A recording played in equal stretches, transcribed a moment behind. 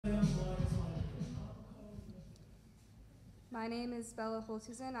My name is Bella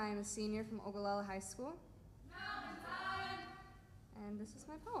Holtusen. I am a senior from Ogallala High School. Mountain time! And this is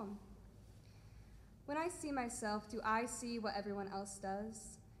my poem. When I see myself, do I see what everyone else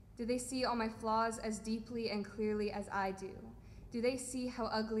does? Do they see all my flaws as deeply and clearly as I do? Do they see how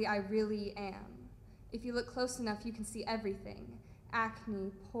ugly I really am? If you look close enough, you can see everything.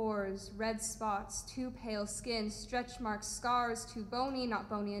 Acne, pores, red spots, too pale skin, stretch marks, scars, too bony, not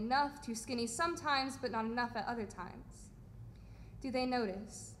bony enough, too skinny sometimes, but not enough at other times. Do they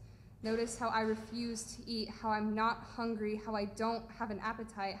notice? Notice how I refuse to eat, how I'm not hungry, how I don't have an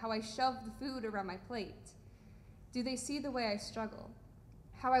appetite, how I shove the food around my plate? Do they see the way I struggle?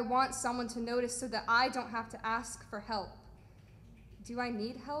 How I want someone to notice so that I don't have to ask for help? Do I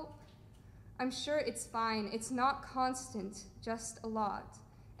need help? I'm sure it's fine. It's not constant, just a lot.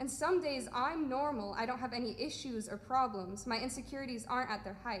 And some days I'm normal. I don't have any issues or problems. My insecurities aren't at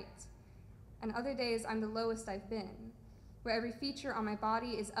their height. And other days I'm the lowest I've been, where every feature on my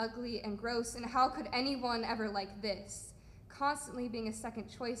body is ugly and gross, and how could anyone ever like this? Constantly being a second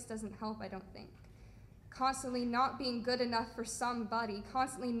choice doesn't help, I don't think. Constantly not being good enough for somebody,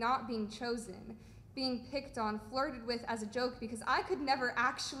 constantly not being chosen, being picked on, flirted with as a joke because I could never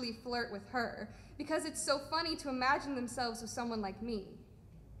actually flirt with her, because it's so funny to imagine themselves with someone like me.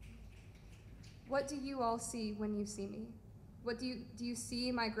 What do you all see when you see me? Do you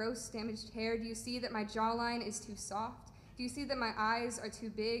see my gross, damaged hair? Do you see that my jawline is too soft? Do you see that my eyes are too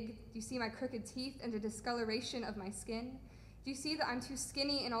big? Do you see my crooked teeth and the discoloration of my skin? Do you see that I'm too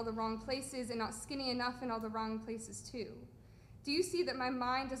skinny in all the wrong places and not skinny enough in all the wrong places too? Do you see that my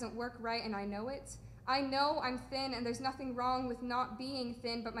mind doesn't work right and I know it? I know I'm thin and there's nothing wrong with not being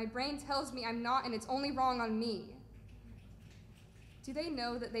thin, but my brain tells me I'm not and it's only wrong on me. Do they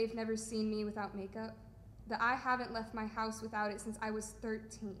know that they've never seen me without makeup? That I haven't left my house without it since I was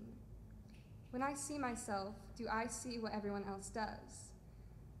 13? When I see myself, do I see what everyone else does?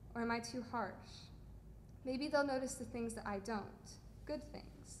 Or am I too harsh? Maybe they'll notice the things that I don't, good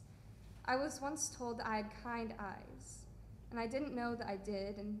things. I was once told that I had kind eyes, and I didn't know that I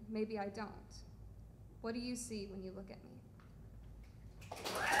did, and maybe I don't. What do you see when you look at me?